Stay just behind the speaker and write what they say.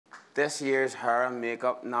this year's hair and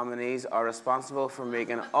makeup nominees are responsible for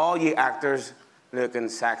making all you actors looking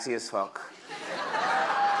sexy as fuck.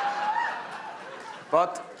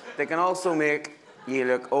 But they can also make you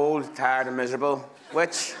look old, tired, and miserable,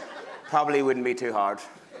 which probably wouldn't be too hard.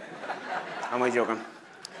 I'm only joking.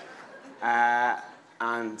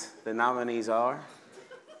 And the nominees are...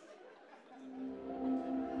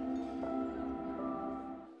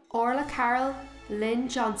 Orla Carroll, Lynn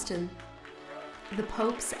Johnston, The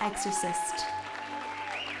Pope's Exorcist.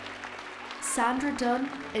 Sandra Dunn,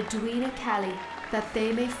 Edwina Kelly, That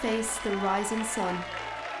They May Face the Rising Sun.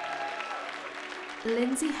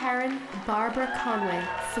 Lindsay Heron, Barbara Conway,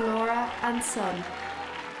 Flora and Son.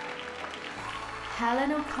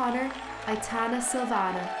 Helen O'Connor, Aitana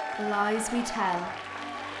Silvana, Lies We Tell.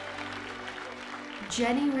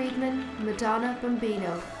 Jenny Reedman, Madonna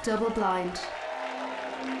Bambino, Double Blind.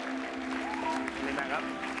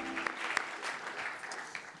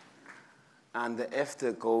 And the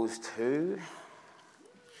IFTA goes to...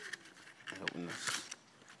 I open this.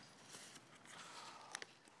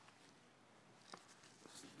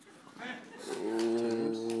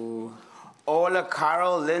 Ooh. Orla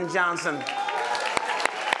Carroll, Lynn Johnston. He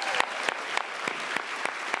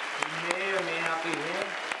may or may not be here.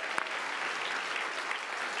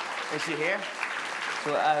 Is she here? So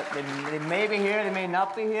they may be here, they may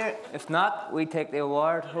not be here. If not, we take the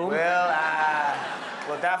award home. Well,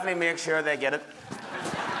 we'll definitely make sure they get it.